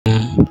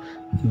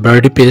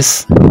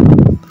WordPress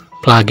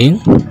plugin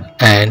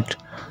and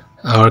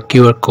our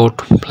QR code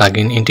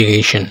plugin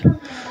integration.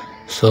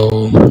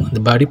 So the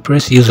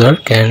WordPress user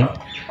can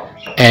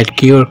add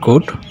QR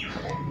code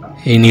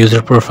in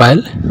user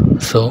profile.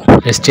 So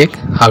let's check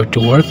how it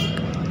will work.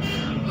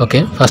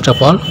 Okay, first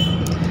of all,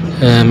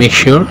 make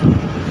sure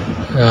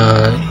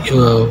the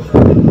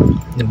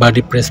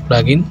WordPress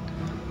plugin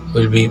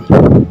will be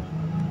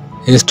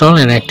installed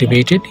and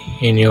activated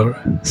in your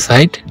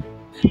site.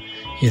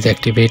 Is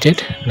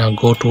activated. Now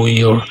go to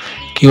your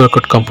QR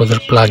code composer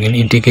plugin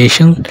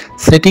integration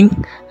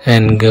setting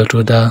and go to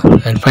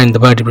and find the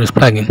WordPress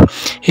plugin.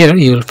 Here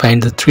you will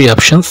find the three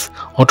options: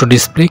 auto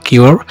display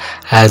QR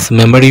as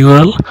member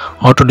URL,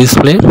 auto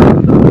display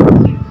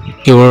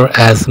QR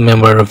as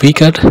member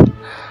vCard,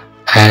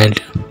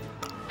 and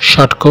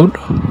shortcode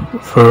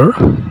for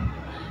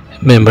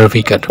member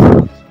vCard.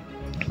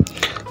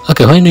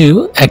 Okay, when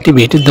you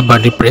activated the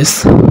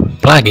WordPress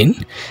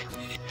plugin,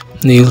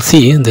 you will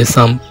see there's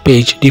some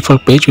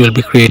default page will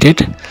be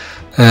created,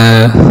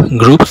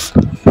 groups,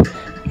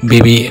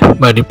 maybe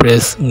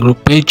WordPress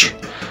group page,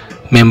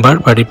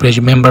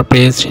 WordPress member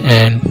page,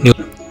 and new.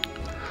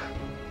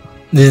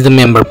 This is the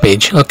member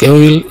page.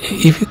 Okay,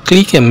 if you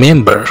click a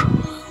member,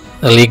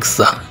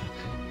 Alexa,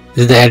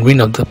 this is the admin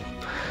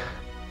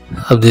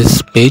of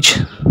this page.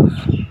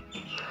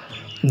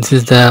 This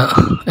is the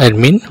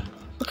admin,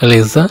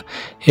 Alexa.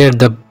 Here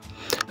the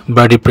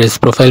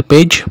WordPress profile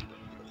page.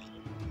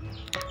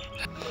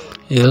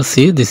 You'll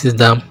see this is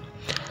the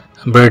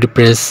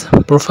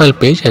WordPress profile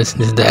page, and this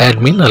is the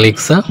admin,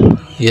 Alexa.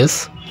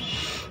 Yes.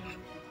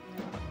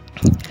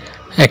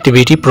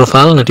 Activity,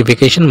 profile,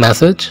 notification,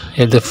 message.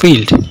 Here the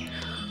field.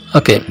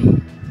 Okay.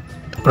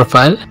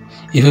 Profile.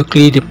 If you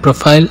click the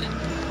profile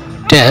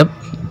tab,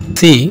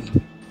 see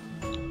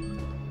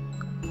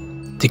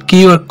the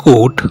QR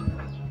code,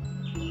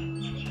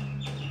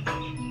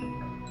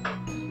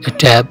 a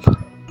tab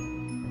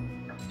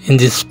in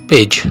this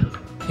page.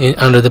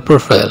 Under the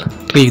profile,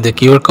 click the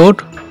QR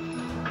code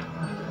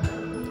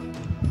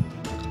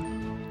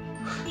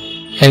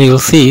and you will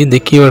see the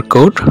QR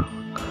code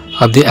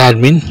of the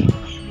admin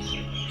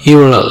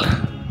URL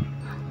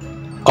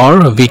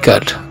or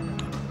vCard.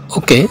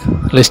 Okay,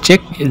 let's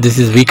check if this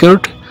is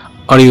vCard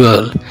or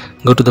URL.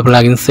 Go to the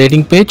plugin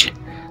setting page,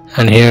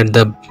 and here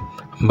the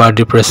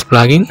WordPress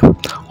plugin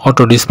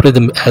auto display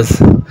them as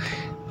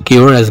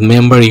QR as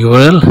member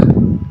URL.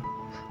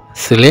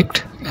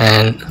 Select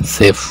and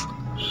save.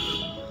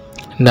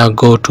 Now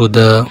go to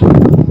the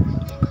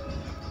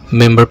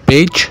member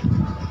page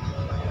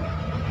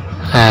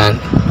and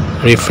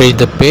refresh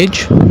the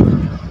page.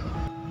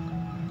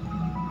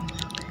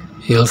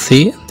 You'll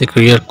see the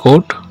QR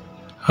code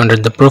under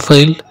the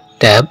profile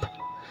tab.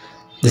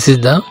 This is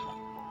the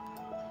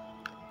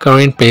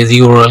current page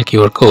URL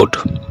QR code.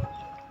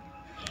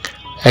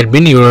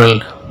 Admin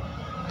URL.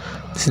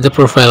 This is the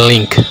profile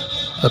link.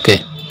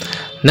 Okay.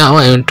 Now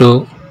I want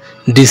to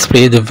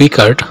display the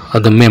vCard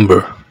of the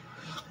member.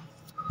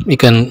 You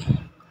can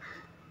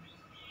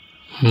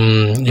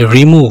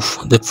remove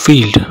the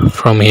field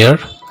from here.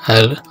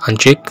 I'll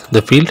uncheck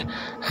the field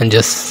and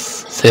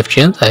just save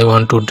change. I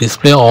want to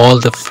display all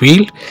the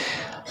field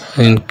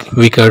in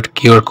vCard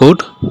QR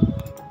code.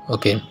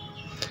 Okay,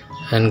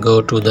 and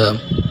go to the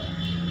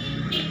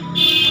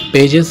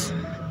pages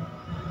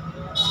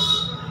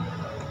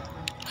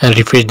and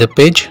refresh the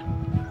page.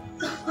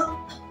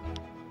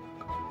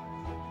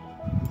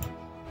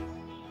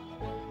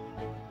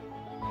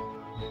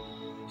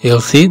 You'll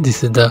see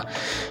this is the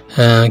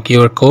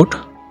QR code,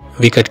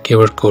 vCard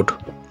QR code.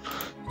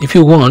 If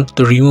you want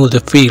to remove the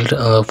field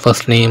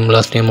first name,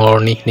 last name, or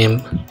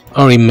nickname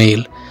or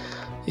email,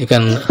 you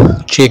can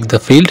check the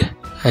field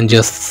and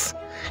just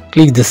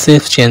click the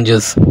save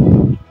changes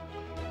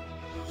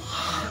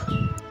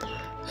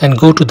and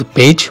go to the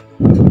page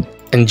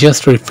and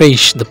just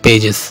refresh the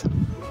pages.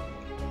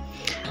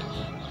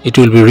 It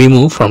will be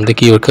removed from the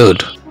QR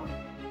code.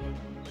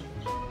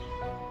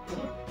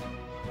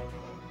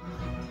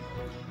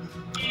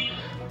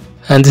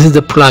 And this is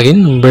the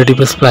plugin,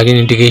 WordPress plugin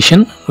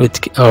integration with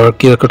our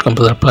QR code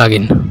composer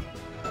plugin.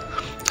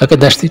 Okay,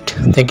 that's it.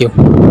 Thank you.